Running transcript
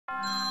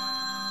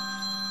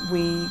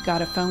We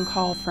got a phone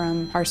call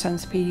from our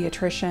son's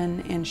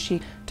pediatrician, and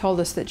she told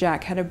us that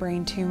Jack had a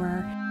brain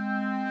tumor.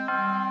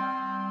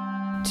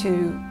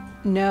 To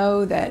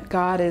know that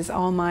God is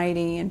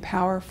almighty and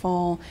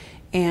powerful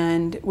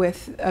and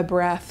with a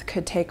breath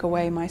could take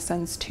away my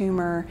son's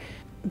tumor,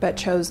 but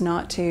chose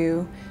not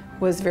to,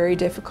 was very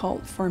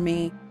difficult for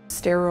me.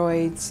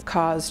 Steroids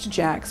caused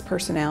Jack's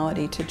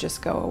personality to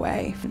just go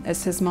away.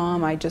 As his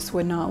mom, I just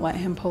would not let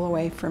him pull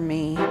away from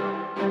me.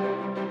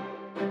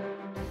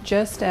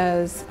 Just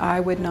as I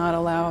would not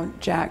allow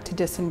Jack to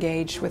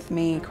disengage with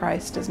me,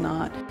 Christ does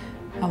not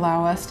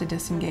allow us to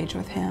disengage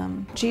with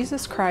him.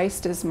 Jesus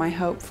Christ is my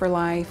hope for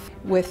life.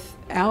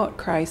 Without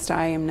Christ,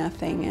 I am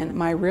nothing, and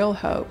my real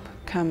hope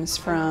comes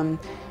from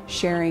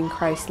sharing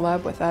Christ's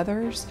love with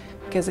others,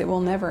 because it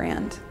will never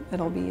end.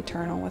 It'll be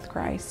eternal with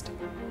Christ.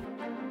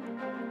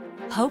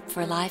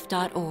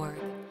 HopeForLife.org,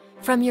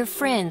 from your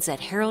friends at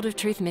Herald of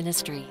Truth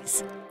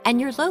Ministries and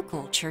your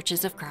local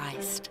Churches of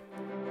Christ.